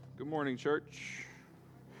Good morning, church.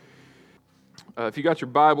 If you got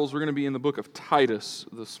your Bibles, we're going to be in the book of Titus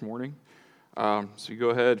this morning. So you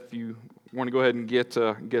go ahead, if you want to go ahead and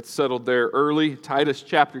get settled there early. Titus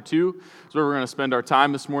chapter 2 is where we're going to spend our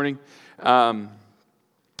time this morning. But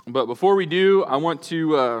before we do, I want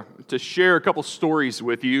to share a couple stories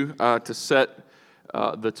with you to set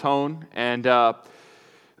the tone. And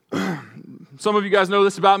some of you guys know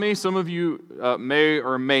this about me. Some of you may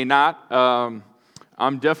or may not.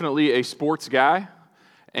 I'm definitely a sports guy,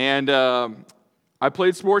 and I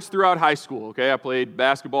played sports throughout high school, okay? I played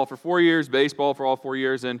basketball for 4 years, baseball for all 4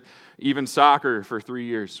 years, and even soccer for 3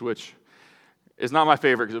 years, which is not my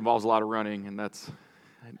favorite because it involves a lot of running, and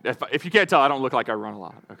if you can't tell, I don't look like I run a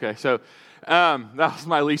lot, okay? So that was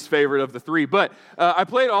my least favorite of the three, but I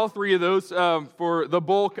played all three of those for the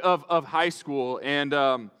bulk of high school,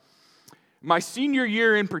 and my senior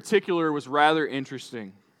year in particular was rather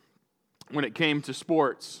interesting when it came to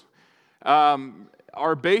sports.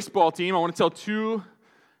 Our baseball team, I want to tell two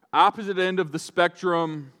opposite end of the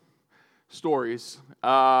spectrum stories.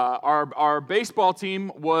 Our baseball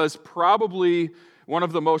team was probably one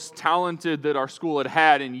of the most talented that our school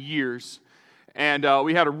had in years. And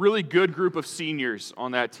we had a really good group of seniors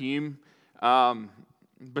on that team,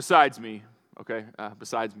 besides me.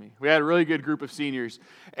 Besides me. We had a really good group of seniors.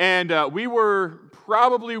 And we were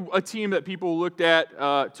probably a team that people looked at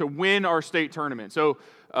to win our state tournament. So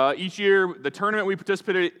each year, the tournament we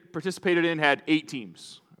participated in had 8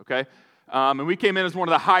 teams, okay? And we came in as one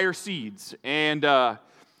of the higher seeds. And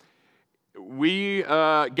we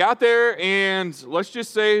got there, and let's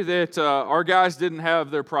just say that our guys didn't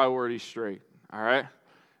have their priorities straight, all right?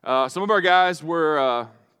 Some of our guys were,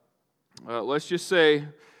 let's just say,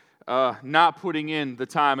 not putting in the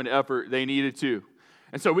time and effort they needed to.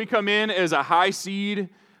 And so we come in as a high seed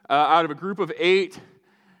out of a group of 8,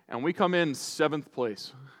 and we come in 7th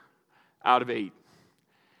place out of 8.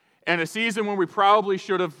 And a season when we probably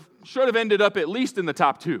should have ended up at least in the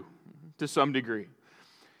top 2 to some degree.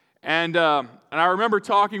 And I remember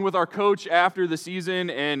talking with our coach after the season,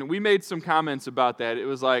 and we made some comments about that. It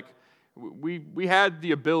was like we had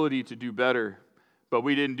the ability to do better, but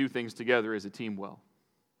we didn't do things together as a team well.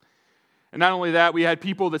 And not only that, we had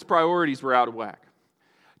people that's priorities were out of whack.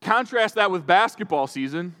 Contrast that with basketball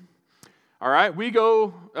season. All right, we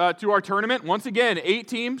go to our tournament, once again, 8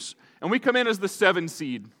 teams, and we come in as the 7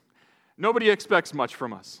 seed. Nobody expects much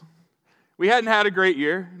from us. We hadn't had a great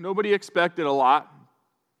year. Nobody expected a lot.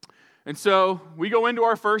 And so we go into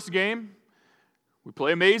our first game. We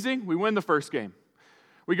play amazing. We win the first game.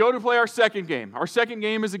 We go to play our second game. Our second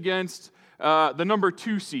game is against the number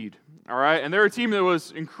 2 seed. All right, and they're a team that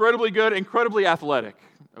was incredibly good, incredibly athletic,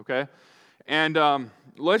 okay? And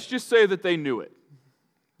let's just say that they knew it.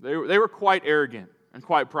 They were quite arrogant and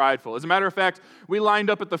quite prideful. As a matter of fact, we lined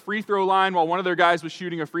up at the free throw line while one of their guys was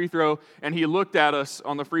shooting a free throw, and he looked at us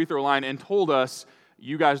on the free throw line and told us,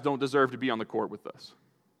 "You guys don't deserve to be on the court with us."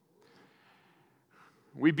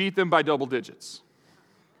 We beat them by double digits.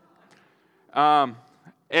 And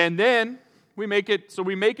then we make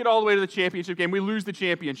it all the way to the championship game. We lose the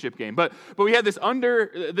championship game. But we had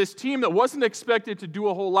this team that wasn't expected to do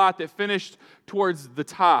a whole lot that finished towards the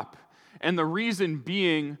top. And the reason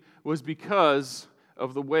being was because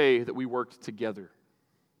of the way that we worked together.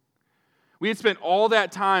 We had spent all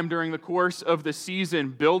that time during the course of the season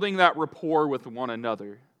building that rapport with one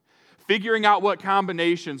another, figuring out what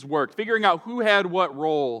combinations worked, figuring out who had what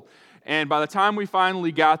role. And by the time we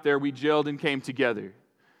finally got there, we gelled and came together.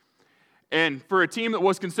 And for a team that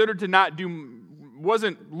was considered to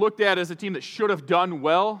wasn't looked at as a team that should have done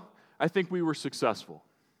well, I think we were successful.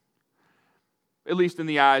 At least in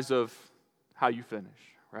the eyes of how you finish,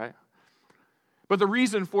 right? But the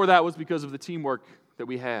reason for that was because of the teamwork that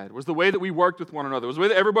we had, was the way that we worked with one another, was the way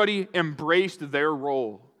that everybody embraced their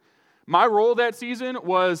role. My role that season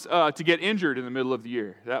was to get injured in the middle of the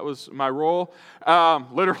year. That was my role.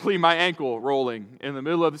 Literally my ankle rolling in the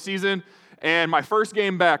middle of the season. And my first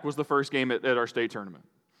game back was the first game at our state tournament.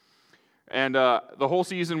 And the whole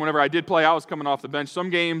season, whenever I did play, I was coming off the bench some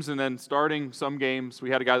games and then starting some games. We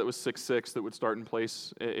had a guy that was 6'6" that would start in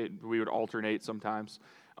place. We would alternate sometimes.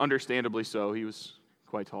 Understandably so. He was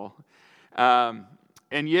quite tall. And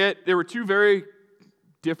yet, there were 2 very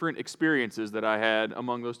different experiences that I had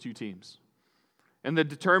among those 2 teams. And the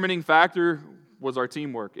determining factor was our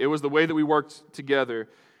teamwork. It was the way that we worked together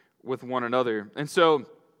with one another. And so,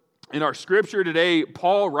 in our scripture today,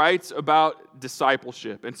 Paul writes about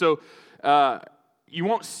discipleship. And so you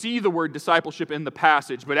won't see the word discipleship in the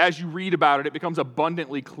passage, but as you read about it, it becomes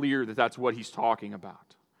abundantly clear that that's what he's talking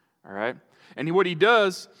about. All right? And what he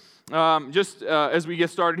does as we get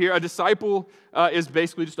started here, a disciple is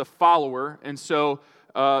basically just a follower. And so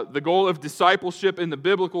the goal of discipleship in the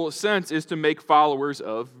biblical sense is to make followers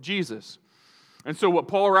of Jesus. And so what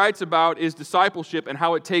Paul writes about is discipleship and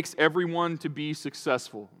how it takes everyone to be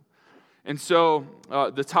successful. And so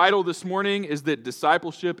the title this morning is that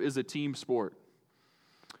discipleship is a team sport.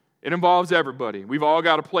 It involves everybody. We've all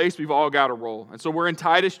got a place. We've all got a role. And so we're in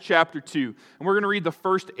Titus chapter 2, and we're going to read the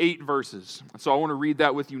first 8 verses. So I want to read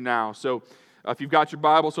that with you now. So if you've got your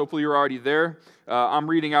Bibles, hopefully you're already there. I'm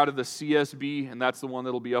reading out of the CSB, and that's the one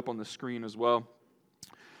that'll be up on the screen as well.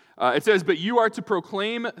 It says, "But you are to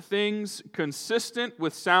proclaim things consistent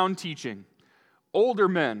with sound teaching. Older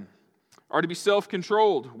men are to be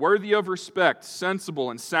self-controlled, worthy of respect,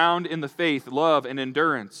 sensible, and sound in the faith, love, and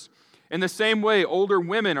endurance. In the same way, older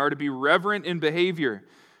women are to be reverent in behavior,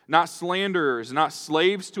 not slanderers, not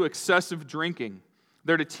slaves to excessive drinking.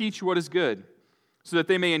 They're to teach what is good, so that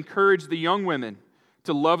they may encourage the young women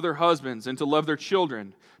to love their husbands and to love their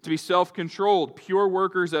children, to be self-controlled, pure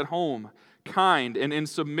workers at home, kind, and in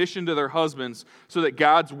submission to their husbands, so that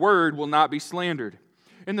God's word will not be slandered.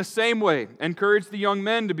 In the same way, encourage the young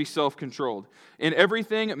men to be self-controlled. In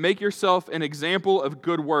everything, make yourself an example of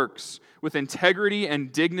good works, with integrity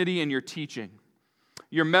and dignity in your teaching.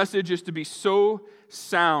 Your message is to be so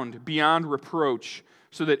sound beyond reproach,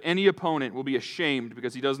 so that any opponent will be ashamed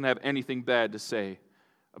because he doesn't have anything bad to say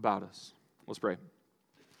about us." Let's pray.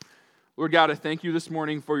 Lord God, I thank you this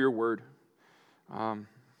morning for your word. God,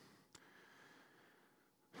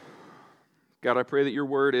 I pray that your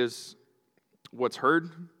word is what's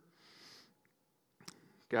heard.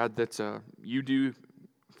 God, that you do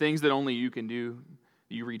things that only you can do.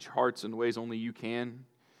 You reach hearts in ways only you can.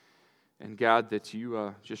 And God, that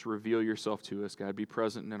you just reveal yourself to us. God, be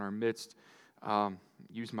present in our midst.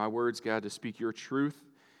 Use my words, God, to speak your truth.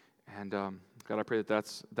 And God, I pray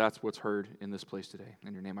that that's what's heard in this place today.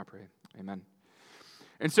 In your name I pray. Amen.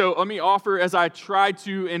 And so let me offer, as I try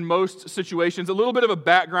to in most situations, a little bit of a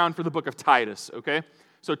background for the book of Titus, okay?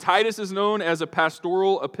 So Titus is known as a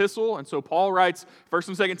pastoral epistle, and so Paul writes 1st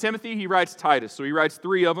and 2nd Timothy, he writes Titus. So he writes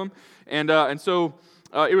 3 of them. And so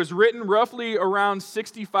it was written roughly around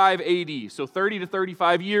 65 AD, so 30 to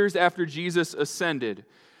 35 years after Jesus ascended.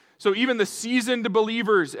 So even the seasoned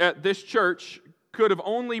believers at this church could have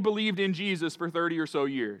only believed in Jesus for 30 or so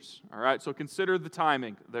years. All right, so consider the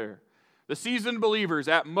timing there. The seasoned believers,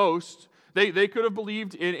 at most, they could have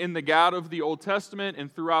believed in the God of the Old Testament and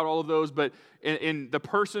throughout all of those, but in the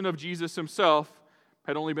person of Jesus himself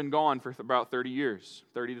had only been gone for about 30 years,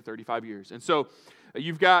 30 to 35 years. And so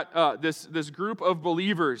you've got this group of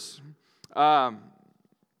believers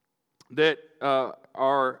that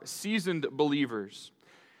are seasoned believers.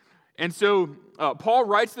 And so Paul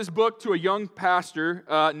writes this book to a young pastor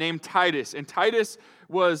named Titus. And Titus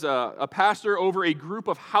was a pastor over a group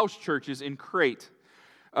of house churches in Crete.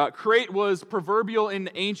 Crete was proverbial in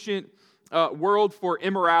the ancient world for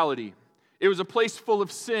immorality. It was a place full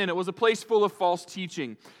of sin. It was a place full of false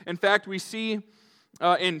teaching. In fact, we see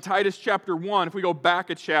in Titus chapter 1, if we go back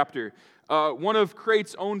a chapter, one of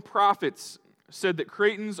Crete's own prophets said that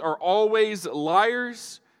Cretans are always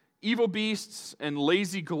liars, evil beasts, and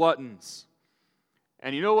lazy gluttons.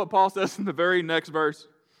 And you know what Paul says in the very next verse?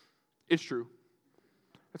 It's true.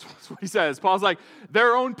 That's what he says. Paul's like,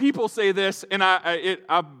 their own people say this, and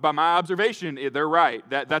by my observation, they're right.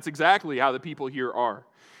 That's exactly how the people here are.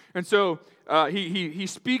 And so he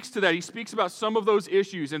speaks to that. He speaks about some of those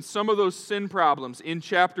issues and some of those sin problems in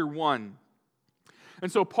chapter 1.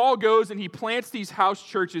 And so Paul goes and he plants these house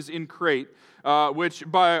churches in Crete, which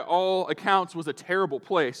by all accounts was a terrible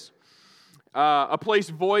place. A place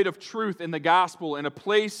void of truth in the gospel, and a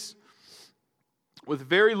place with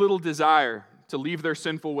very little desire to leave their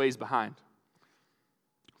sinful ways behind.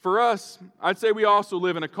 For us, I'd say we also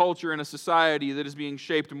live in a culture and a society that is being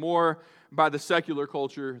shaped more by the secular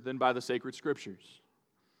culture than by the sacred scriptures.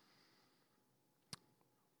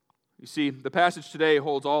 You see, the passage today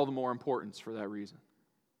holds all the more importance for that reason.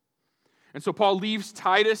 And so Paul leaves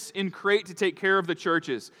Titus in Crete to take care of the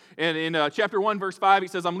churches. And in chapter 1, verse 5, he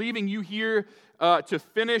says, "I'm leaving you here to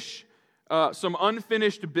finish some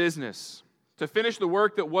unfinished business, to finish the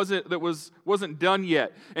work that wasn't done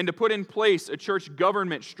yet, and to put in place a church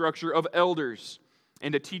government structure of elders,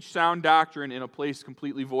 and to teach sound doctrine in a place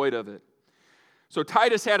completely void of it." So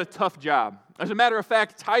Titus had a tough job. As a matter of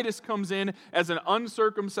fact, Titus comes in as an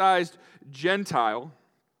uncircumcised Gentile,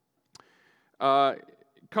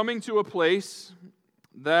 coming to a place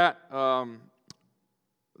that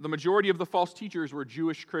the majority of the false teachers were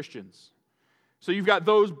Jewish Christians. So you've got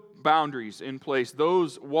those boundaries in place,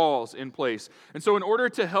 those walls in place. And so in order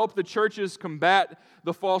to help the churches combat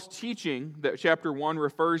the false teaching that chapter 1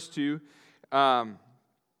 refers to,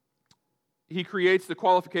 he creates the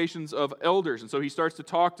qualifications of elders. And so he starts to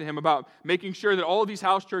talk to him about making sure that all of these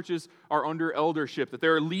house churches are under eldership, that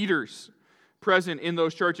there are leaders present in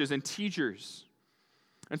those churches and teachers.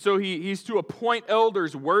 And so he's to appoint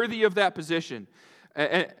elders worthy of that position.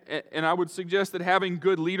 And I would suggest that having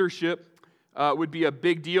good leadership would be a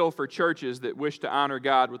big deal for churches that wish to honor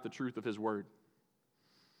God with the truth of His Word.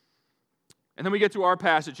 And then we get to our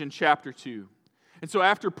passage in chapter 2. And so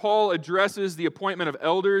after Paul addresses the appointment of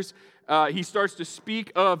elders, he starts to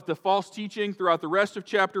speak of the false teaching throughout the rest of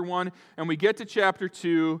chapter 1, and we get to chapter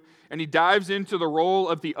 2, and he dives into the role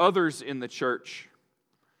of the others in the church.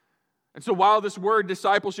 And so while this word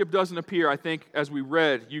discipleship doesn't appear, I think as we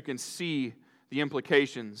read, you can see the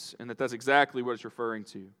implications, and that's exactly what it's referring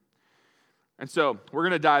to. And so we're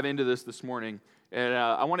going to dive into this morning. And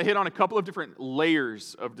I want to hit on a couple of different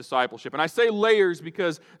layers of discipleship. And I say layers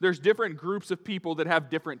because there's different groups of people that have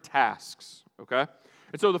different tasks, okay?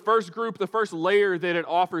 And so the first group, the first layer that it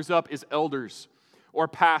offers up is elders or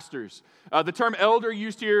pastors. The term elder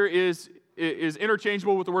used here is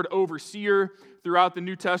interchangeable with the word overseer. Throughout the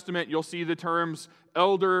New Testament, you'll see the terms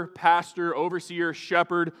elder, pastor, overseer,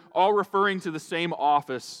 shepherd, all referring to the same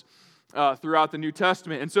office throughout the New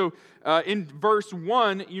Testament. And so in verse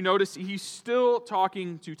 1, you notice he's still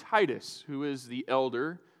talking to Titus, who is the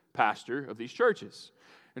elder pastor of these churches.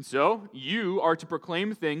 And so you are to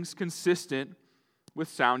proclaim things consistent with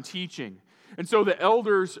sound teaching. And so the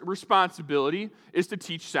elder's responsibility is to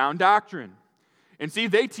teach sound doctrine. And see,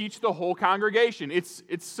 they teach the whole congregation. It's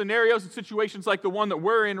scenarios and situations like the one that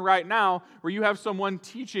we're in right now where you have someone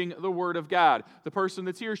teaching the Word of God. The person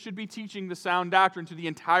that's here should be teaching the sound doctrine to the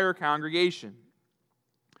entire congregation.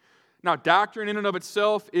 Now, doctrine in and of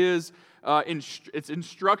itself is it's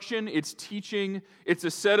instruction, it's teaching, it's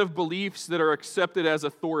a set of beliefs that are accepted as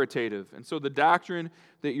authoritative. And so the doctrine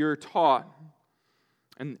that you're taught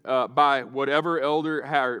and by whatever elder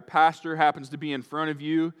or pastor happens to be in front of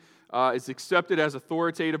you is accepted as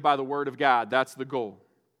authoritative by the Word of God. That's the goal.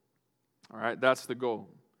 All right, that's the goal.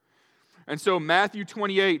 And so Matthew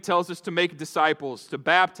 28 tells us to make disciples, to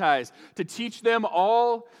baptize, to teach them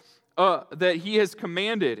all that He has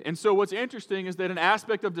commanded. And so what's interesting is that an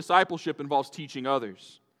aspect of discipleship involves teaching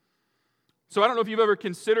others. So I don't know if you've ever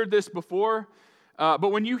considered this before,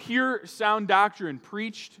 but when you hear sound doctrine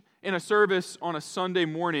preached in a service on a Sunday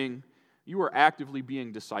morning, you are actively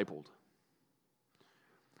being discipled.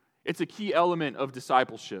 It's a key element of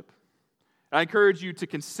discipleship. I encourage you to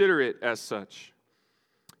consider it as such.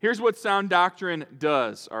 Here's what sound doctrine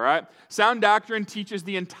does, all right? Sound doctrine teaches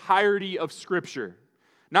the entirety of Scripture,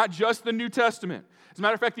 not just the New Testament. As a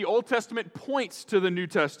matter of fact, the Old Testament points to the New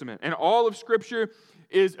Testament, and all of Scripture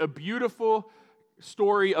is a beautiful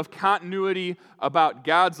story of continuity about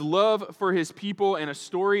God's love for His people and a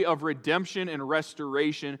story of redemption and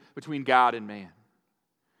restoration between God and man.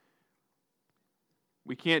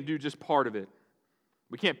 We can't do just part of it.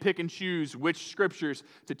 We can't pick and choose which scriptures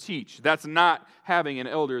to teach. That's not having an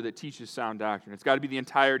elder that teaches sound doctrine. It's got to be the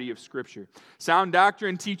entirety of Scripture. Sound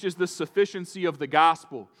doctrine teaches the sufficiency of the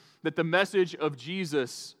gospel, that the message of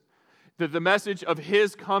Jesus, that the message of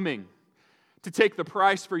His coming to take the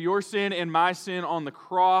price for your sin and my sin on the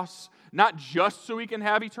cross, not just so we can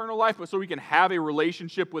have eternal life, but so we can have a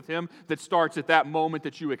relationship with Him that starts at that moment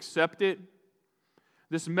that you accept it.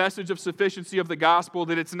 This message of sufficiency of the gospel,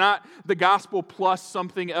 that it's not the gospel plus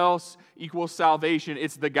something else equals salvation.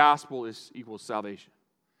 It's the gospel equals salvation.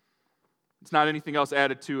 It's not anything else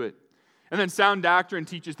added to it. And then sound doctrine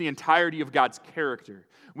teaches the entirety of God's character.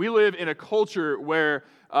 We live in a culture where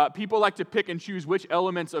people like to pick and choose which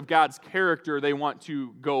elements of God's character they want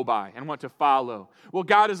to go by and want to follow. Well,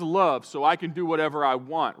 God is love, so I can do whatever I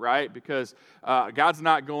want, right? Because God's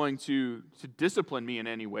not going to discipline me in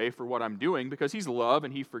any way for what I'm doing because He's love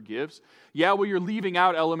and He forgives. Yeah, well, you're leaving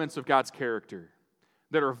out elements of God's character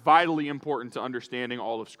that are vitally important to understanding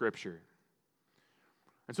all of Scripture.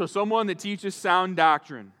 And so someone that teaches sound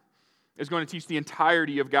doctrine is going to teach the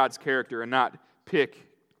entirety of God's character and not pick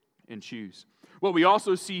and choose. What we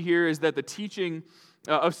also see here is that the teaching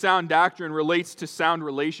of sound doctrine relates to sound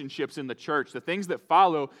relationships in the church. The things that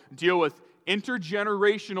follow deal with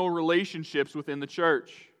intergenerational relationships within the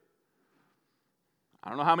church. I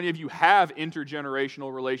don't know how many of you have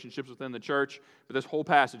intergenerational relationships within the church, but this whole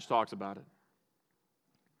passage talks about it.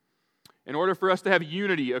 In order for us to have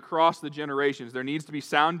unity across the generations, there needs to be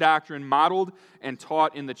sound doctrine modeled and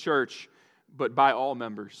taught in the church, but by all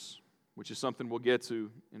members, which is something we'll get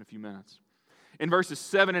to in a few minutes. In verses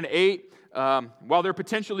 7 and 8, while they're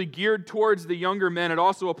potentially geared towards the younger men, it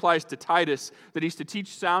also applies to Titus that he's to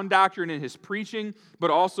teach sound doctrine in his preaching, but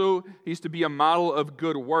also he's to be a model of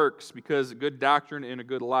good works, because good doctrine and a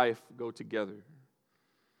good life go together.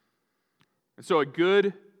 And so a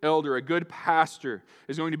good elder, a good pastor,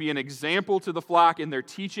 is going to be an example to the flock in their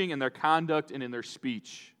teaching, in their conduct, and in their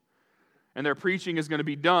speech. And their preaching is going to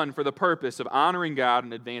be done for the purpose of honoring God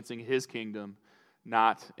and advancing His kingdom,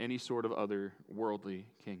 not any sort of other worldly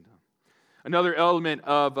kingdom. Another element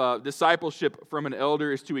of discipleship from an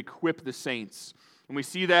elder is to equip the saints. And we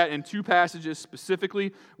see that in two passages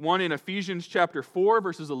specifically, one in Ephesians chapter 4,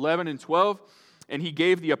 verses 11 and 12. And he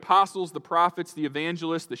gave the apostles, the prophets, the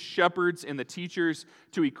evangelists, the shepherds, and the teachers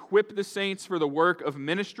to equip the saints for the work of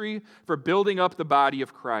ministry, for building up the body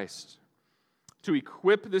of Christ. To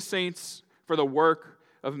equip the saints for the work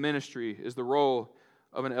of ministry is the role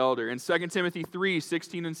of an elder. In 2 Timothy 3,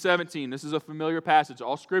 16 and 17, this is a familiar passage.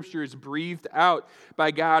 All Scripture is breathed out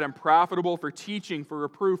by God and profitable for teaching, for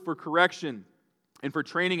reproof, for correction, and for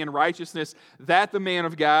training in righteousness, that the man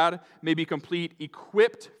of God may be complete,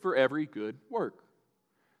 equipped for every good work.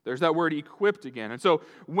 There's that word equipped again. And so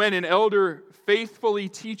when an elder faithfully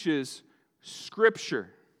teaches Scripture,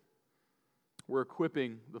 we're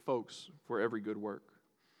equipping the folks for every good work.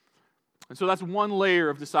 And so that's one layer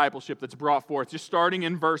of discipleship that's brought forth. Just starting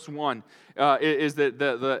in verse 1 is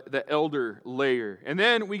the elder layer. And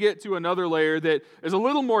then we get to another layer that is a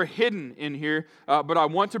little more hidden in here, but I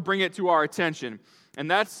want to bring it to our attention. And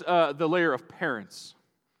that's the layer of parents.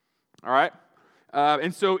 All right?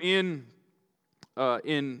 And so in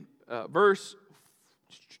verse,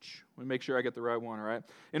 let me make sure I get the right one, all right?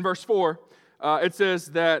 In verse 4, it says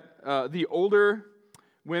that the older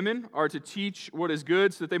women are to teach what is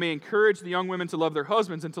good so that they may encourage the young women to love their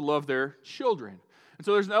husbands and to love their children. And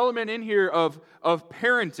so there's an element in here of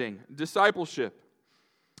parenting, discipleship.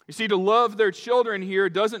 You see, to love their children here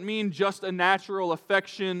doesn't mean just a natural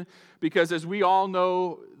affection, because as we all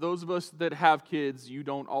know, those of us that have kids, you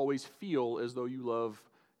don't always feel as though you love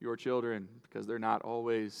your children, because they're not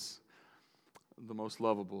always the most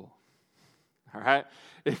lovable. All right?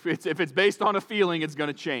 If it's based on a feeling, it's going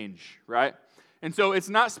to change, right? And so it's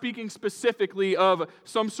not speaking specifically of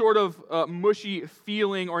some sort of mushy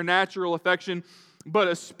feeling or natural affection, but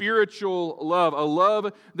a spiritual love, a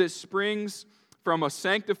love that springs from a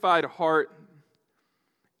sanctified heart,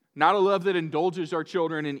 not a love that indulges our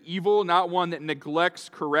children in evil, not one that neglects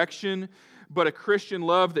correction, but a Christian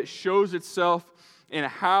love that shows itself in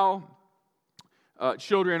how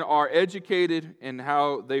children are educated and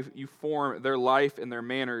how you form their life and their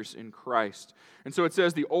manners in Christ. And so it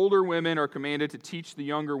says the older women are commanded to teach the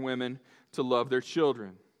younger women to love their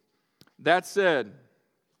children. That said,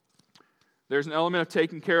 there's an element of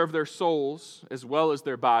taking care of their souls as well as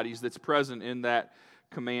their bodies that's present in that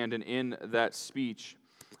command and in that speech.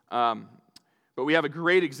 But we have a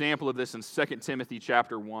great example of this in 2 Timothy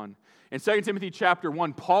chapter 1. In 2 Timothy chapter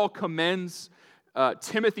 1, Paul commends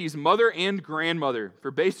Timothy's mother and grandmother for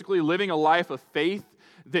basically living a life of faith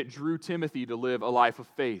that drew Timothy to live a life of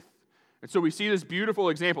faith. And so we see this beautiful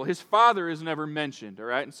example. His father is never mentioned, all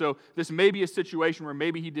right? And so this may be a situation where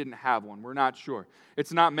maybe he didn't have one. We're not sure.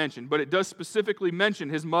 It's not mentioned. But it does specifically mention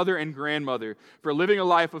his mother and grandmother for living a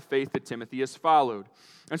life of faith that Timothy has followed.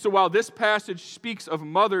 And so while this passage speaks of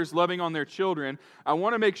mothers loving on their children, I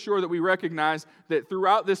want to make sure that we recognize that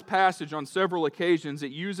throughout this passage on several occasions,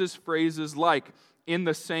 it uses phrases like, in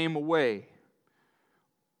the same way.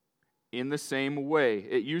 In the same way.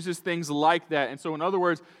 It uses things like that. And so in other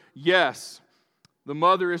words, yes, the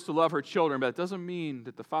mother is to love her children, but it doesn't mean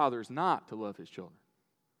that the father is not to love his children.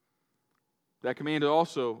 That command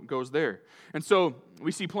also goes there. And so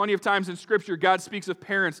we see plenty of times in Scripture, God speaks of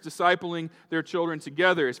parents discipling their children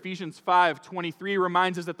together. Ephesians 5:23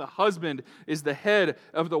 reminds us that the husband is the head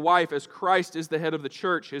of the wife, as Christ is the head of the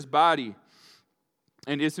church, his body,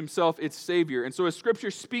 and is himself its Savior. And so as Scripture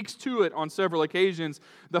speaks to it on several occasions,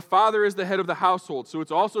 the father is the head of the household. So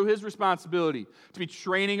it's also his responsibility to be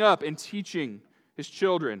training up and teaching his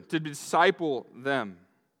children, to disciple them.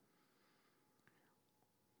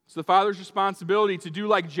 It's the father's responsibility to do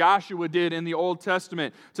like Joshua did in the Old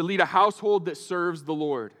Testament, to lead a household that serves the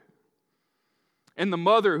Lord. And the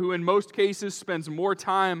mother, who in most cases spends more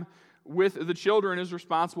time with the children, is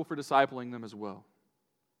responsible for discipling them as well.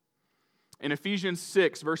 In Ephesians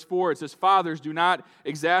 6, verse 4, it says, "Fathers, do not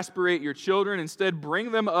exasperate your children. Instead,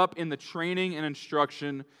 bring them up in the training and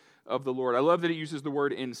instruction of the Lord." I love that it uses the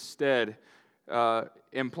word instead,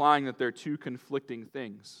 implying that there are two conflicting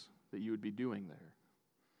things that you would be doing there.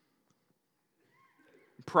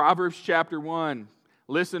 Proverbs chapter 1,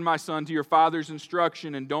 Listen, my son, to your father's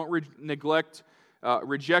instruction, and don't reject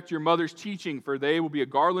your mother's teaching, for they will be a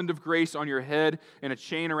garland of grace on your head and a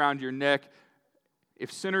chain around your neck.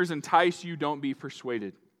 If sinners entice you, don't be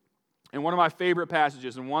persuaded. And one of my favorite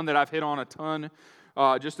passages, and one that I've hit on a ton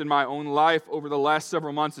just in my own life over the last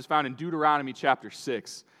several months, is found in Deuteronomy chapter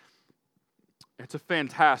 6. It's a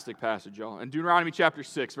fantastic passage, y'all. In Deuteronomy chapter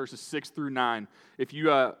 6, verses 6 through 9. If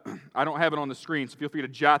you, I don't have it on the screen, so feel free to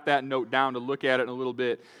jot that note down to look at it in a little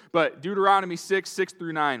bit. But Deuteronomy 6, 6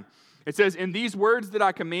 through 9. It says, "And these words that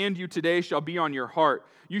I command you today shall be on your heart.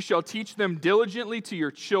 You shall teach them diligently to your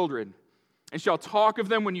children, and shall talk of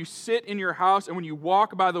them when you sit in your house, and when you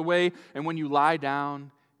walk by the way, and when you lie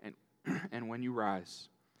down, and when you rise.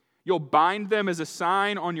 You'll bind them as a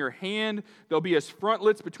sign on your hand. They'll be as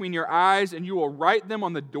frontlets between your eyes, and you will write them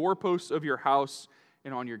on the doorposts of your house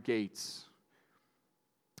and on your gates."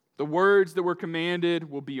 The words that were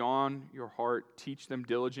commanded will be on your heart. Teach them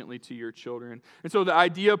diligently to your children. And so the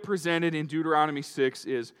idea presented in Deuteronomy 6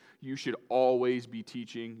 is you should always be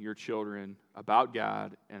teaching your children about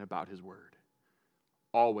God and about His Word.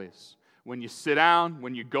 Always. When you sit down,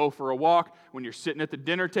 when you go for a walk, when you're sitting at the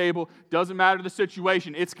dinner table, doesn't matter the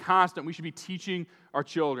situation, it's constant. We should be teaching our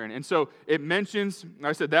children. And so it mentions, like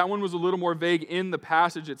I said, that one was a little more vague in the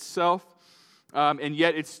passage itself, and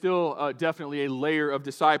yet it's still definitely a layer of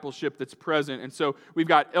discipleship that's present. And so we've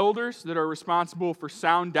got elders that are responsible for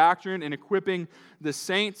sound doctrine and equipping the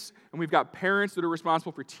saints, and we've got parents that are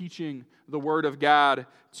responsible for teaching the Word of God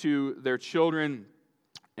to their children.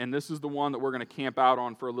 And this is the one that we're going to camp out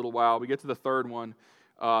on for a little while. We get to the third one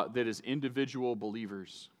that is individual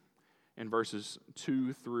believers in verses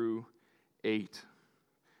 2 through 8.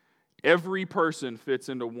 Every person fits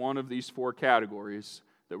into one of these four categories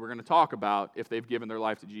that we're going to talk about if they've given their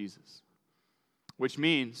life to Jesus. Which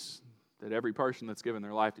means that every person that's given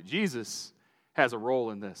their life to Jesus has a role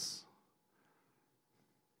in this.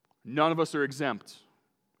 None of us are exempt.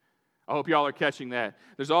 I hope y'all are catching that.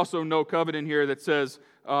 There's also no covenant here that says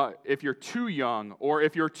if you're too young or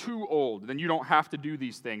if you're too old, then you don't have to do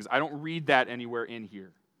these things. I don't read that anywhere in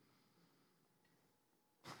here.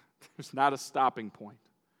 There's not a stopping point.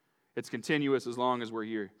 It's continuous as long as we're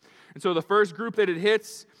here. And so the first group that it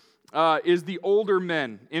hits is the older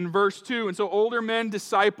men in verse 2. And so older men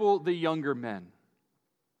disciple the younger men.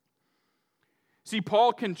 See,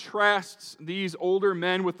 Paul contrasts these older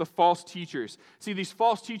men with the false teachers. See, these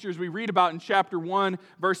false teachers we read about in chapter 1,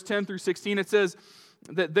 verse 10 through 16, it says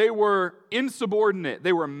that they were insubordinate,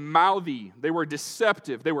 they were mouthy, they were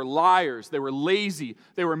deceptive, they were liars, they were lazy,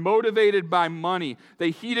 they were motivated by money. They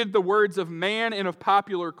heeded the words of man and of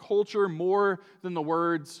popular culture more than the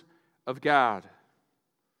words of God.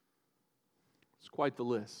 It's quite the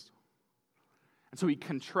list. And so he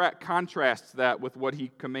contrasts that with what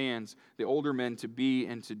he commands the older men to be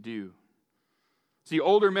and to do. See,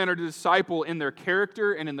 older men are to disciple in their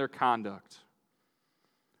character and in their conduct.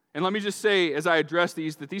 And let me just say, as I address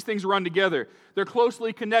these, that these things run together. They're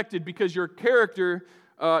closely connected because your character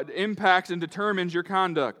impacts and determines your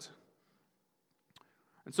conduct.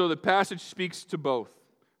 And so the passage speaks to both.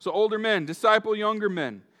 So older men, disciple younger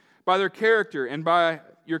men by their character and by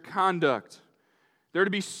your conduct. They're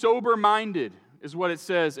to be sober-minded, is what it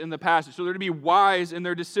says in the passage. So they're to be wise in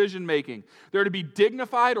their decision-making. They're to be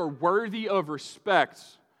dignified or worthy of respect.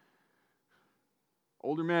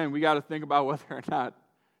 Older men, we got to think about whether or not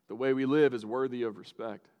the way we live is worthy of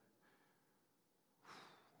respect.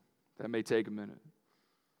 That may take a minute.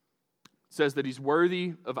 It says that he's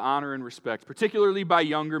worthy of honor and respect, particularly by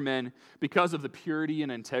younger men, because of the purity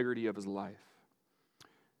and integrity of his life.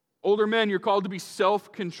 Older men, you're called to be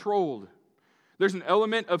self-controlled. There's an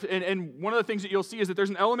element of, and one of the things that you'll see is that there's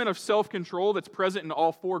an element of self-control that's present in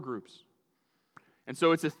all four groups. And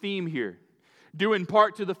so it's a theme here, due in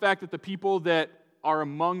part to the fact that the people that are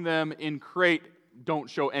among them in Crete don't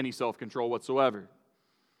show any self-control whatsoever.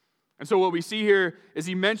 And so what we see here is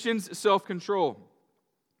he mentions self-control.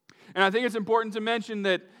 And I think it's important to mention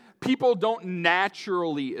that people don't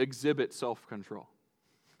naturally exhibit self-control.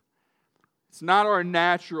 It's not our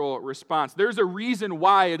natural response. There's a reason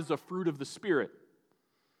why it is a fruit of the Spirit.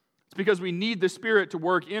 It's because we need the Spirit to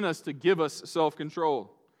work in us to give us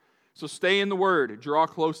self-control. So stay in the Word, draw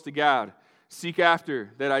close to God, seek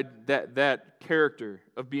after that character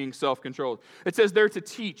of being self-controlled. It says they're to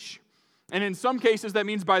teach. And in some cases that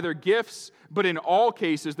means by their gifts, but in all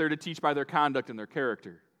cases they're to teach by their conduct and their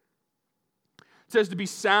character. It says to be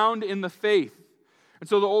sound in the faith. And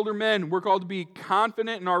so the older men, we're called to be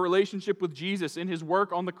confident in our relationship with Jesus, in His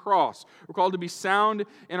work on the cross. We're called to be sound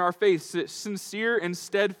in our faith, sincere and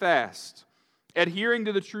steadfast, adhering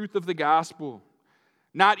to the truth of the gospel,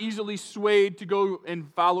 not easily swayed to go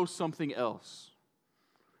and follow something else.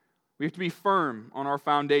 We have to be firm on our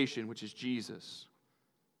foundation, which is Jesus.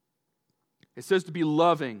 It says to be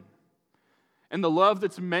loving. And the love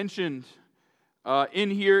that's mentioned in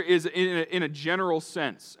here is in a general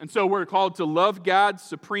sense. And so we're called to love God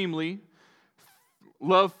supremely,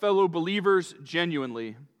 love fellow believers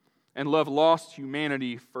genuinely, and love lost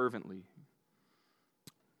humanity fervently.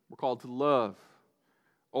 We're called to love.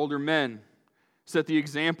 Older men, set the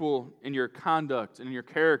example in your conduct and in your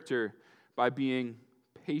character by being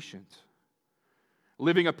patient.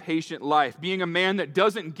 Living a patient life. Being a man that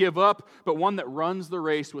doesn't give up, but one that runs the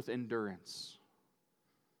race with endurance.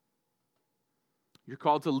 You're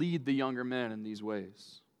called to lead the younger men in these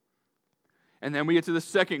ways. And then we get to the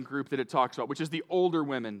second group that it talks about, which is the older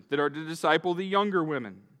women that are to disciple the younger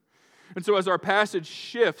women. And so as our passage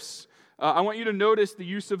shifts, I want you to notice the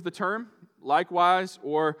use of the term, likewise,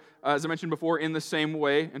 or as I mentioned before, in the same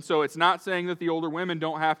way. And so it's not saying that the older women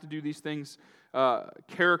don't have to do these things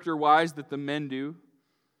character-wise that the men do,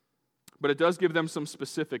 but it does give them some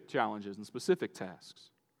specific challenges and specific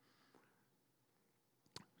tasks.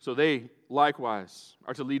 So they, likewise,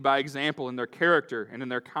 are to lead by example in their character and in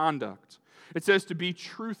their conduct. It says to be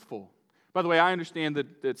truthful. By the way, I understand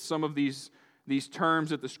that some of these terms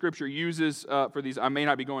that the Scripture uses for these, I may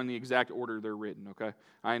not be going in the exact order they're written, okay?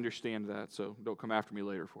 I understand that, so don't come after me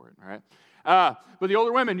later for it, all right? But the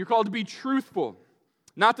older women, you're called to be truthful.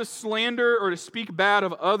 Not to slander or to speak bad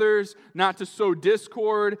of others, not to sow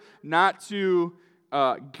discord, not to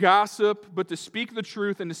gossip, but to speak the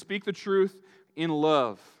truth and to speak the truth in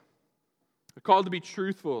love. They're called to be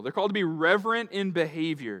truthful. They're called to be reverent in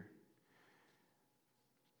behavior.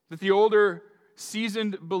 That the older,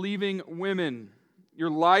 seasoned, believing women, your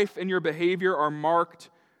life and your behavior are marked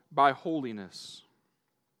by holiness.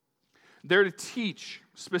 They're to teach.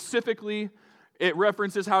 Specifically, it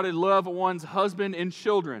references how to love one's husband and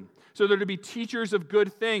children. So they're to be teachers of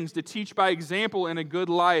good things, to teach by example in a good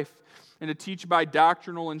life, and to teach by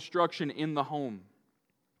doctrinal instruction in the home.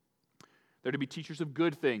 They're to be teachers of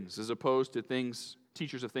good things as opposed to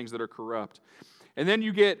teachers of things that are corrupt. And then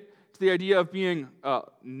you get to the idea of being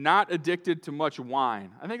not addicted to much wine.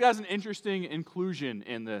 I think that's an interesting inclusion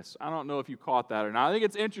in this. I don't know if you caught that or not. I think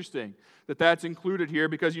it's interesting that that's included here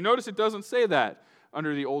because you notice it doesn't say that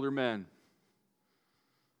under the older men.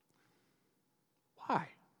 Why?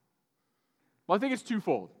 Well, I think it's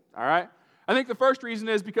twofold, all right? I think the first reason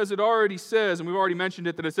is because it already says, and we've already mentioned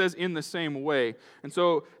it, that it says in the same way. And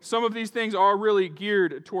so some of these things are really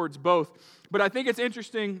geared towards both. But I think it's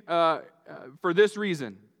interesting for this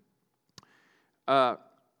reason.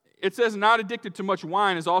 It says not addicted to much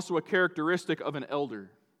wine is also a characteristic of an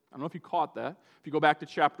elder. I don't know if you caught that. If you go back to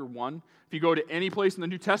chapter 1, if you go to any place in the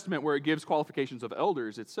New Testament where it gives qualifications of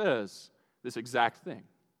elders, it says this exact thing.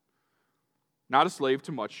 Not a slave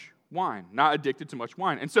to much wine, not addicted to much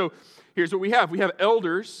wine. And so here's what we have. We have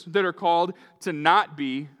elders that are called to not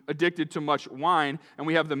be addicted to much wine, and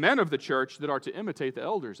we have the men of the church that are to imitate the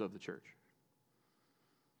elders of the church.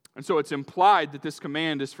 And so it's implied that this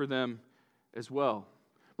command is for them as well.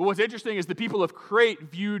 But what's interesting is the people of Crete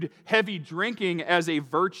viewed heavy drinking as a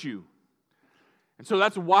virtue. And so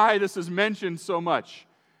that's why this is mentioned so much.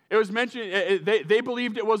 It was mentioned, they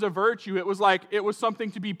believed it was a virtue. It was like it was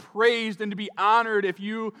something to be praised and to be honored if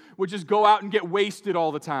you would just go out and get wasted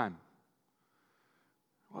all the time.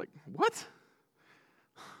 Like, what?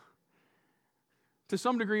 To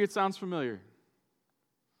some degree, it sounds familiar.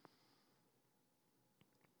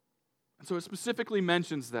 And so it specifically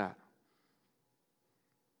mentions that.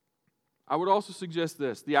 I would also suggest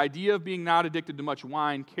this. The idea of being not addicted to much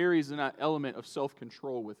wine carries an element of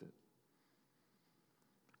self-control with it.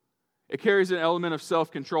 It carries an element of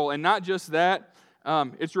self-control. And not just that,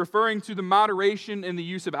 it's referring to the moderation in the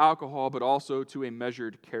use of alcohol, but also to a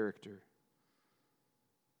measured character.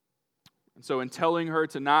 And so in telling her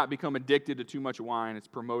to not become addicted to too much wine, it's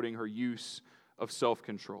promoting her use of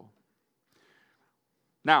self-control.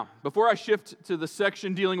 Now, before I shift to the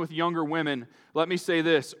section dealing with younger women, let me say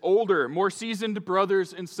this. Older, more seasoned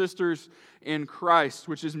brothers and sisters in Christ,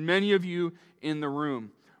 which is many of you in the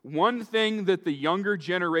room. One thing that the younger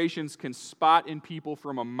generations can spot in people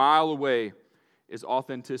from a mile away is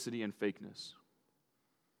authenticity and fakeness.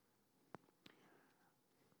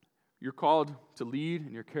 You're called to lead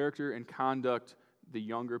in your character and conduct the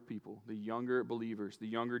younger people, the younger believers, the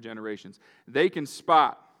younger generations. They can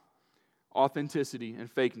spot authenticity and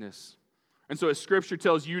fakeness. And so as Scripture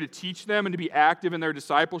tells you to teach them and to be active in their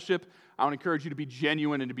discipleship, I want to encourage you to be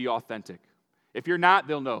genuine and to be authentic. If you're not,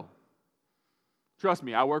 they'll know. Trust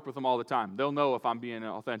me, I work with them all the time. They'll know if I'm being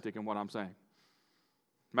authentic in what I'm saying.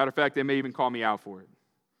 Matter of fact, they may even call me out for it.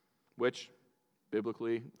 which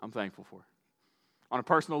biblically I'm thankful for. On a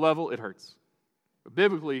personal level, it hurts. But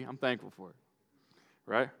biblically, I'm thankful for it,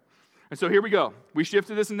 right? And so here we go. We shift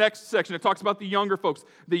to this next section. It talks about the younger folks.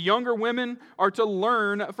 The younger women are to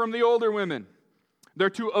learn from the older women. They're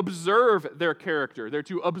to observe their character. They're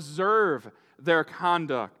to observe their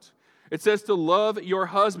conduct. It says to love your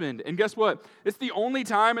husband. And guess what? It's the only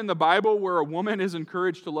time in the Bible where a woman is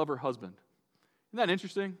encouraged to love her husband. Isn't that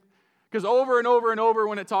interesting? Because over and over and over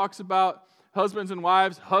when it talks about husbands and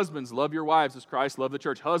wives, husbands, love your wives as Christ loved the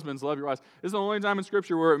church. Husbands, love your wives. This is the only time in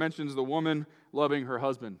Scripture where it mentions the woman loving her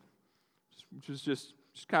husband, which is just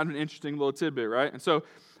kind of an interesting little tidbit, right? And so,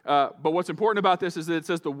 but what's important about this is that it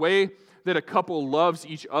says the way that a couple loves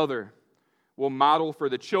each other will model for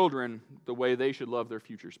the children the way they should love their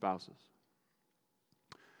future spouses.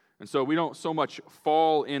 And so we don't so much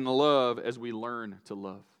fall in love as we learn to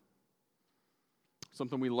love.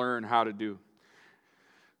 Something we learn how to do.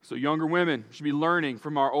 So younger women should be learning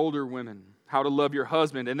from our older women how to love your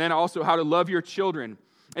husband, and then also how to love your children.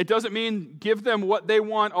 It doesn't mean give them what they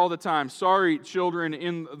want all the time. Sorry, children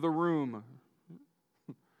in the room.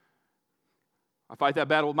 I fight that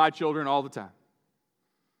battle with my children all the time.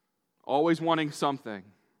 Always wanting something.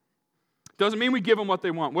 Doesn't mean we give them what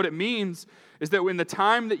they want. What it means is that in the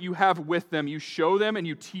time that you have with them, you show them and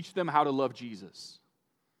you teach them how to love Jesus.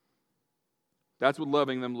 That's what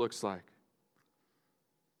loving them looks like.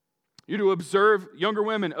 You're to observe, younger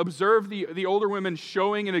women, observe the older women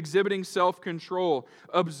showing and exhibiting self-control.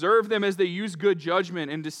 Observe them as they use good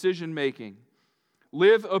judgment and decision-making.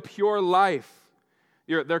 Live a pure life.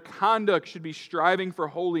 Their conduct should be striving for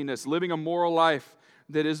holiness, living a moral life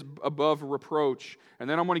that is above reproach. And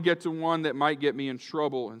then I'm going to get to one that might get me in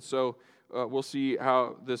trouble. And so we'll see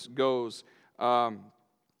how this goes. We're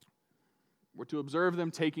to observe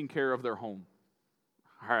them taking care of their home.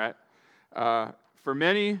 All right. For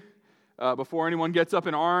many, before anyone gets up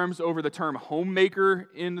in arms over the term homemaker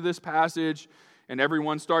in this passage, and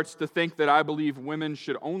everyone starts to think that I believe women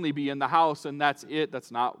should only be in the house, and that's it.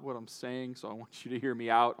 That's not what I'm saying, so I want you to hear me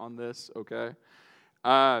out on this, okay?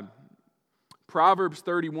 Proverbs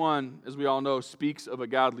 31, as we all know, speaks of a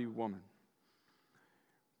godly woman.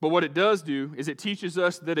 But what it does do is it teaches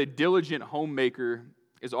us that a diligent homemaker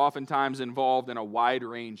is oftentimes involved in a wide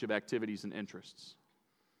range of activities and interests.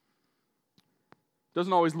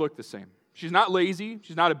 Doesn't always look the same. She's not lazy.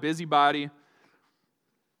 She's not a busybody.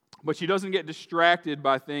 But she doesn't get distracted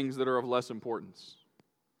by things that are of less importance.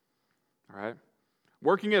 All right?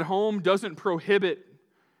 Working at home doesn't prohibit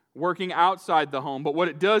working outside the home. But what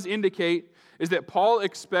it does indicate is that Paul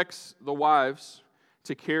expects the wives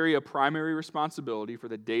to carry a primary responsibility for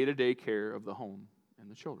the day-to-day care of the home and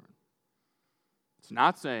the children. It's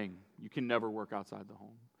not saying you can never work outside the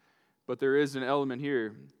home. But there is an element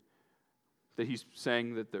here that he's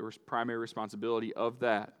saying that the primary responsibility of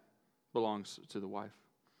that belongs to the wife.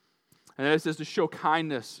 And then it says to show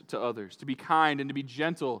kindness to others, to be kind and to be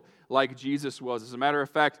gentle like Jesus was. As a matter of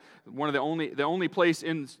fact, one of the only place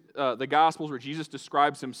in the Gospels where Jesus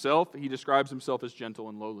describes himself, he describes himself as gentle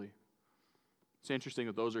and lowly. It's interesting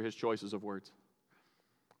that those are his choices of words.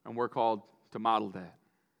 And we're called to model that.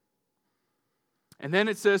 And then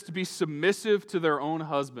it says to be submissive to their own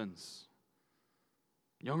husbands.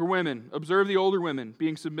 Younger women, observe the older women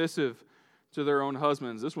being submissive to their own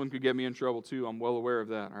husbands. This one could get me in trouble too. I'm well aware of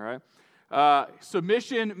that, all right?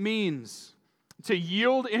 Submission means to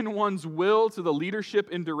yield in one's will to the leadership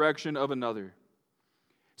and direction of another.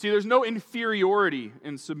 See, there's no inferiority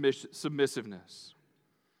in submissiveness.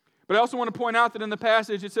 But I also want to point out that in the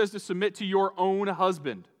passage it says to submit to your own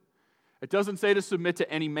husband. It doesn't say to submit to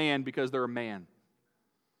any man because they're a man.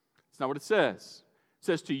 That's not what it says. It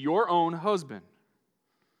says to your own husband.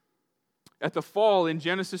 At the fall in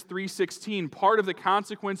Genesis 3:16, part of the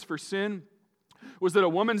consequence for sin was that a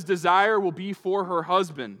woman's desire will be for her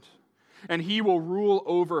husband, and he will rule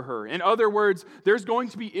over her. In other words, there's going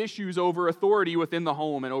to be issues over authority within the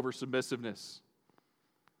home and over submissiveness.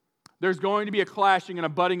 There's going to be a clashing and a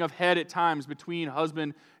butting of head at times between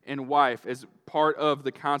husband and wife as part of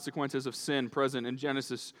the consequences of sin present in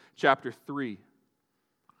Genesis chapter 3.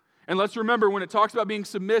 And let's remember, when it talks about being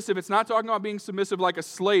submissive, it's not talking about being submissive like a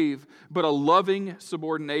slave, but a loving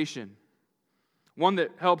subordination. One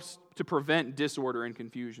that helps to prevent disorder and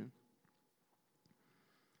confusion.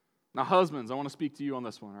 Now, husbands, I want to speak to you on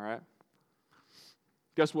this one, all right?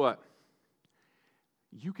 Guess what?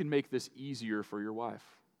 You can make this easier for your wife.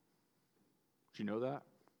 Did you know that?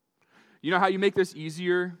 You know how you make this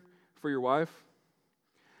easier for your wife?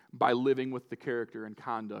 By living with the character and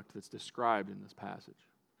conduct that's described in this passage.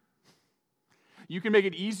 You can make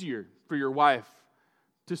it easier for your wife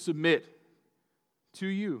to submit to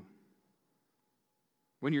you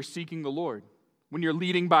when you're seeking the Lord, when you're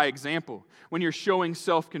leading by example, when you're showing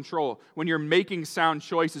self-control, when you're making sound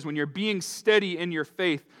choices, when you're being steady in your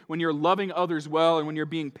faith, when you're loving others well, and when you're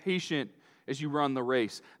being patient as you run the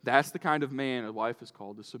race. That's the kind of man a wife is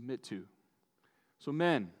called to submit to. So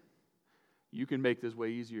men, you can make this way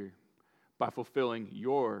easier by fulfilling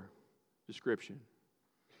your description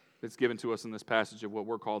that's given to us in this passage of what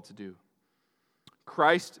we're called to do.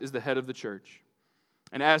 Christ is the head of the church.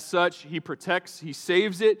 And as such, he protects, he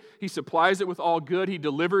saves it, he supplies it with all good, he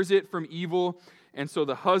delivers it from evil. And so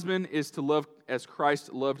the husband is to love as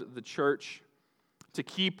Christ loved the church, to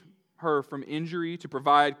keep her from injury, to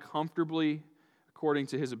provide comfortably according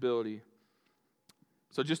to his ability.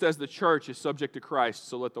 So just as the church is subject to Christ,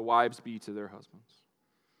 so let the wives be to their husbands.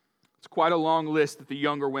 It's quite a long list that the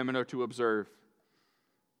younger women are to observe,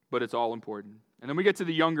 but it's all important. And then we get to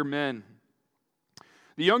the younger men.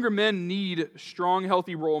 The younger men need strong,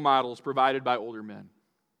 healthy role models provided by older men.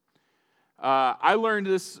 I learned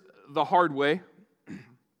this the hard way,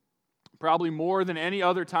 probably more than any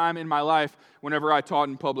other time in my life whenever I taught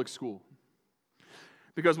in public school.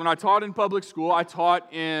 Because when I taught in public school, I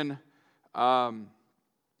taught in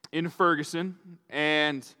Ferguson,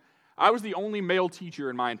 and I was the only male teacher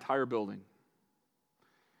in my entire building.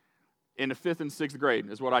 In the 5th and 6th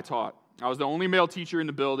grade is what I taught. I was the only male teacher in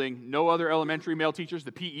the building. No other elementary male teachers.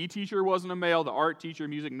 The PE teacher wasn't a male. The art teacher,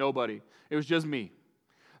 music, nobody. It was just me.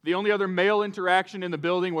 The only other male interaction in the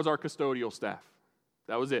building was our custodial staff.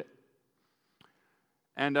 That was it.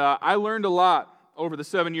 And I learned a lot over the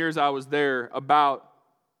 7 years I was there about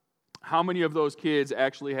how many of those kids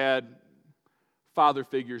actually had father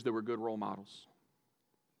figures that were good role models.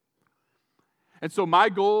 And so my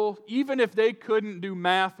goal, even if they couldn't do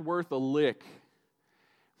math worth a lick,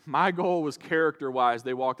 my goal was character-wise,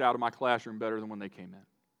 they walked out of my classroom better than when they came in.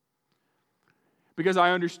 Because I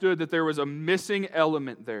understood that there was a missing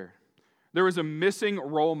element there. There was a missing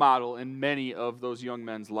role model in many of those young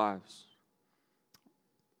men's lives.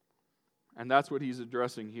 And that's what he's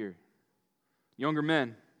addressing here. Younger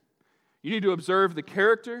men, you need to observe the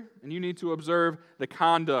character and you need to observe the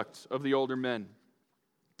conduct of the older men.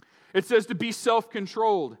 It says to be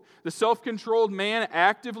self-controlled. The self-controlled man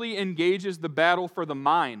actively engages the battle for the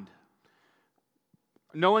mind,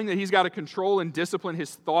 knowing that he's got to control and discipline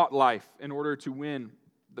his thought life in order to win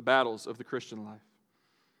the battles of the Christian life.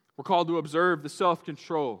 We're called to observe the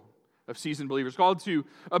self-control of seasoned believers. We're called to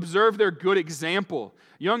observe their good example.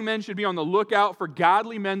 Young men should be on the lookout for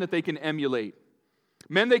godly men that they can emulate,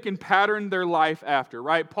 men they can pattern their life after,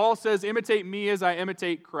 right? Paul says, imitate me as I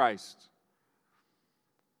imitate Christ.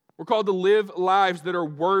 We're called to live lives that are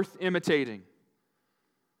worth imitating.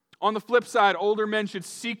 On the flip side, older men should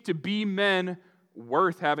seek to be men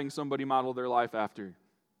worth having somebody model their life after.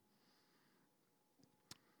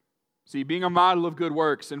 See, being a model of good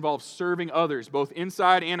works involves serving others, both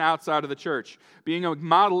inside and outside of the church. Being a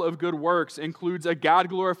model of good works includes a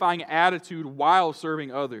God-glorifying attitude while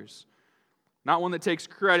serving others. Not one that takes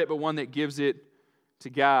credit, but one that gives it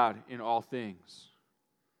to God in all things.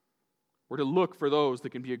 We're to look for those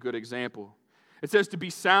that can be a good example. It says to be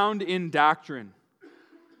sound in doctrine.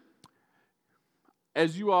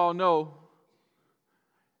 As you all know,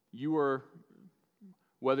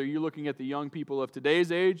 whether you're looking at the young people of today's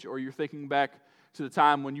age or you're thinking back to the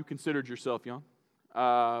time when you considered yourself young,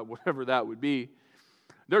 whatever that would be,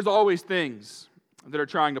 there's always things that are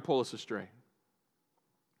trying to pull us astray.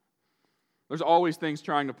 There's always things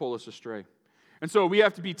trying to pull us astray. And so we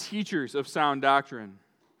have to be teachers of sound doctrine.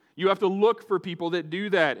 You have to look for people that do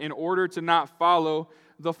that in order to not follow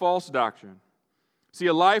the false doctrine. See,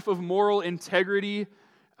 a life of moral integrity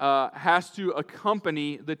has to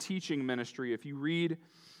accompany the teaching ministry. If you read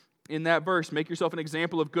in that verse, make yourself an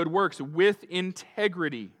example of good works with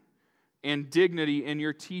integrity and dignity in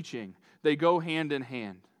your teaching. They go hand in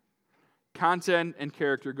hand. Content and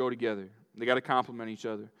character go together. They got to complement each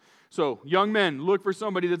other. So, young men, look for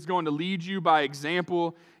somebody that's going to lead you by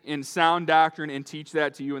example in sound doctrine and teach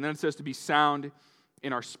that to you. And then it says to be sound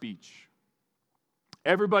in our speech.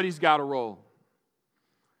 Everybody's got a role.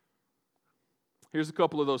 Here's a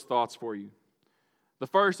couple of those thoughts for you. The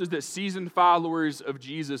first is that seasoned followers of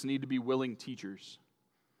Jesus need to be willing teachers.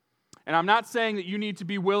 And I'm not saying that you need to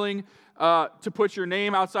be willing to put your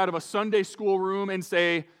name outside of a Sunday school room and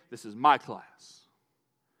say, this is my class.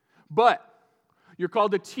 But you're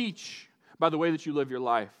called to teach by the way that you live your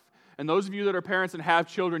life. And those of you that are parents and have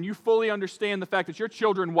children, you fully understand the fact that your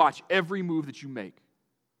children watch every move that you make.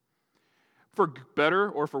 For better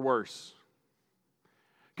or for worse.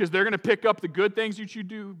 Because they're going to pick up the good things that you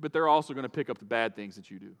do, but they're also going to pick up the bad things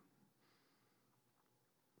that you do.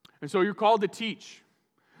 And so you're called to teach.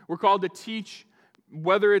 We're called to teach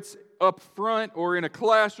Whether it's up front or in a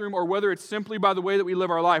classroom or whether it's simply by the way that we live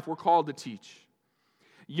our life, we're called to teach.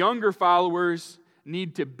 Younger followers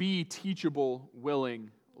need to be teachable,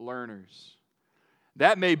 willing learners.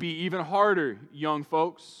 That may be even harder, young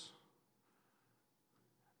folks.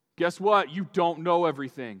 Guess what? You don't know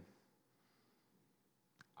everything.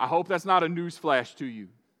 I hope that's not a newsflash to you.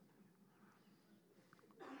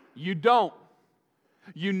 You don't.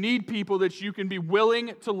 You need people that you can be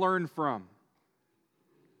willing to learn from.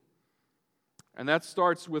 And that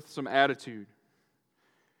starts with some attitude.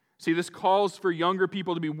 See, this calls for younger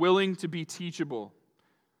people to be willing to be teachable.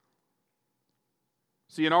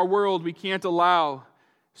 See, in our world, we can't allow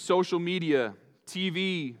social media,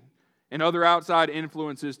 TV, and other outside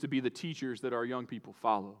influences to be the teachers that our young people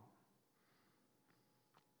follow.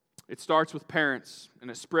 It starts with parents, and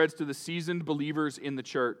it spreads to the seasoned believers in the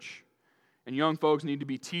church. And young folks need to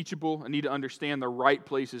be teachable and need to understand the right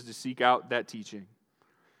places to seek out that teaching.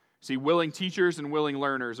 See, willing teachers and willing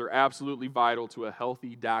learners are absolutely vital to a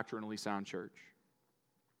healthy, doctrinally sound church.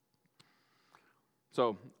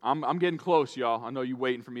 So, I'm getting close, y'all. I know you're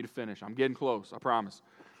waiting for me to finish. I'm getting close, I promise.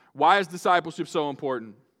 Why is discipleship so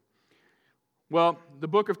important? Well, the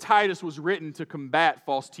book of Titus was written to combat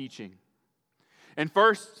false teaching. And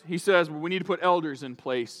first, he says, well, we need to put elders in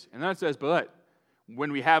place. And then it says, but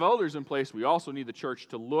when we have elders in place, we also need the church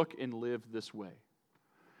to look and live this way.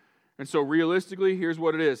 And so realistically, here's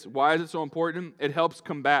what it is. Why is it so important? It helps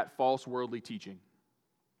combat false worldly teaching.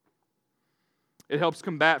 It helps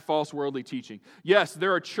combat false worldly teaching. Yes,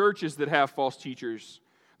 there are churches that have false teachers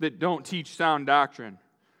that don't teach sound doctrine.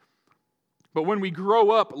 But when we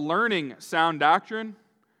grow up learning sound doctrine,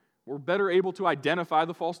 we're better able to identify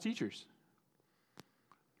the false teachers.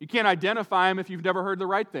 You can't identify them if you've never heard the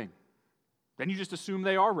right thing. Then you just assume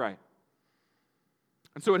they are right.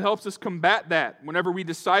 And so it helps us combat that whenever we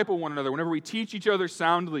disciple one another, whenever we teach each other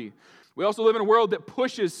soundly. We also live in a world that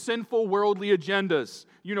pushes sinful worldly agendas.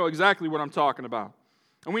 You know exactly what I'm talking about.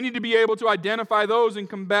 And we need to be able to identify those and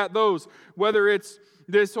combat those, whether it's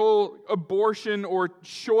this whole abortion or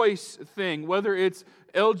choice thing, whether it's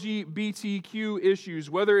LGBTQ issues,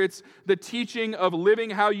 whether it's the teaching of living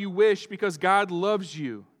how you wish because God loves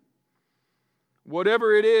you.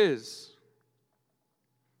 Whatever it is,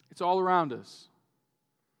 it's all around us.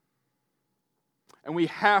 And we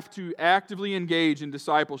have to actively engage in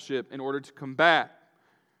discipleship in order to combat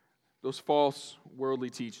those false worldly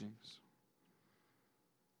teachings.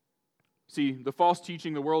 See, the false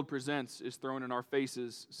teaching the world presents is thrown in our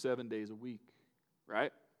faces 7 days a week,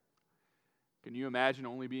 right? Can you imagine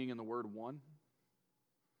only being in the Word one?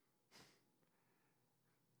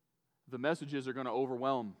 The messages are going to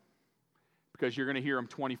overwhelm because you're going to hear them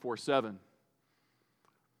 24/7.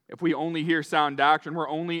 If we only hear sound doctrine, we're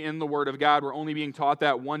only in the Word of God, we're only being taught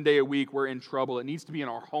that 1 day a week, we're in trouble. It needs to be in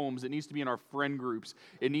our homes. It needs to be in our friend groups.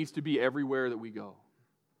 It needs to be everywhere that we go.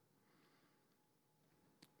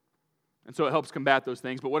 And so it helps combat those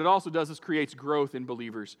things. But what it also does is creates growth in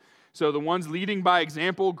believers. So the ones leading by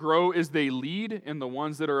example grow as they lead, and the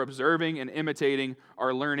ones that are observing and imitating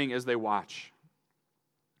are learning as they watch.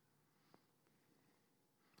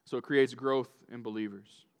 So it creates growth in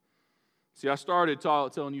believers. See, I started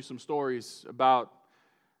telling you some stories about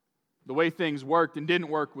the way things worked and didn't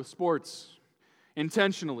work with sports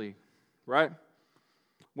intentionally, right?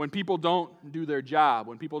 When people don't do their job,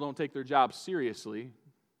 when people don't take their job seriously,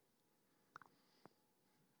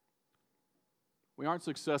 we aren't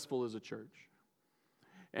successful as a church.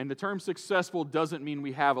 And the term successful doesn't mean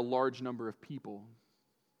we have a large number of people.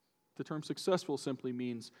 The term successful simply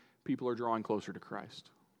means people are drawing closer to Christ.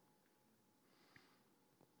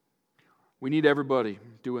 We need everybody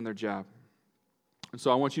doing their job. And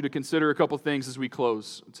so I want you to consider a couple things as we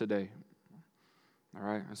close today. All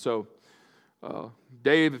right? And so,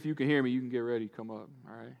 Dave, if you can hear me, you can get ready to come up.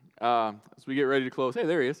 All right? As we get ready to close. Hey,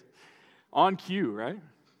 there he is. On cue, right?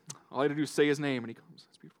 All I had to do is say his name and he comes.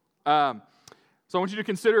 That's beautiful. So I want you to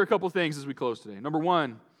consider a couple things as we close today. Number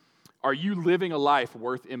one, are you living a life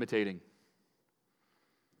worth imitating?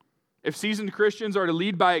 If seasoned Christians are to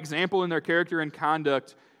lead by example in their character and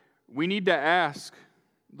conduct, we need to ask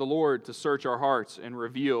the Lord to search our hearts and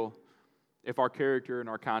reveal if our character and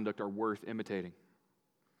our conduct are worth imitating.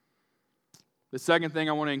 The second thing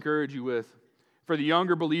I want to encourage you with, for the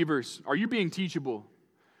younger believers, are you being teachable?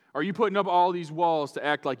 Are you putting up all these walls to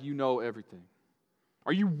act like you know everything?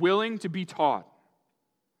 Are you willing to be taught?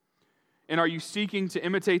 And are you seeking to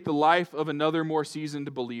imitate the life of another more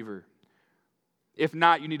seasoned believer? If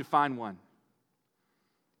not, you need to find one.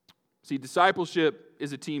 See, discipleship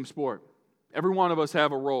is a team sport. Every one of us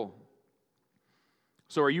have a role.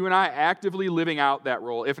 So are you and I actively living out that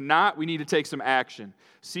role? If not, we need to take some action.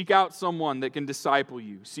 Seek out someone that can disciple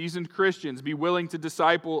you. Seasoned Christians, be willing to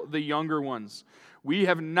disciple the younger ones. We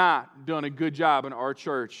have not done a good job in our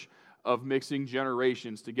church of mixing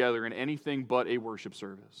generations together in anything but a worship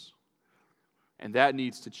service. And that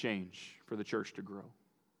needs to change for the church to grow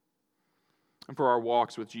and for our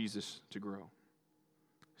walks with Jesus to grow.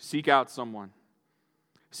 Seek out someone.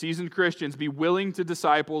 Seasoned Christians, be willing to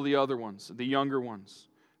disciple the other ones, the younger ones.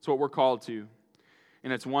 It's what we're called to.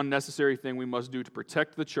 And it's one necessary thing we must do to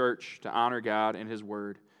protect the church, to honor God and His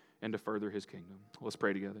Word, and to further His kingdom. Let's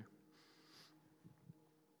pray together.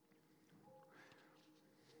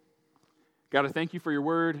 God, I thank you for your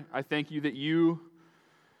Word. I thank you that you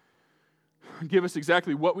give us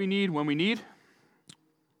exactly what we need when we need.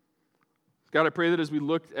 God, I pray that as we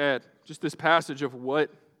look at just this passage of what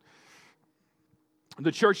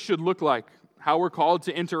the church should look like, how we're called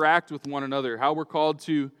to interact with one another, how we're called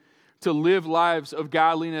to live lives of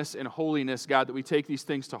godliness and holiness, God, that we take these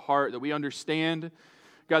things to heart, that we understand,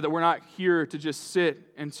 God, that we're not here to just sit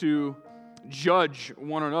and to judge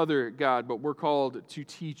one another, God, but we're called to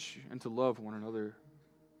teach and to love one another.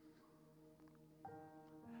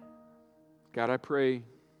 God, I pray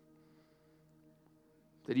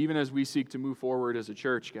that even as we seek to move forward as a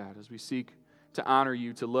church, God, as we seek to honor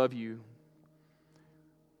you, to love you,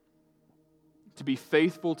 to be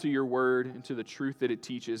faithful to your word and to the truth that it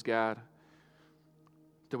teaches, God,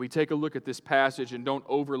 that we take a look at this passage and don't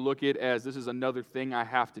overlook it as this is another thing I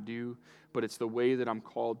have to do, but it's the way that I'm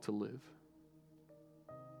called to live.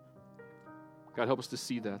 God, help us to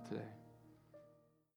see that today.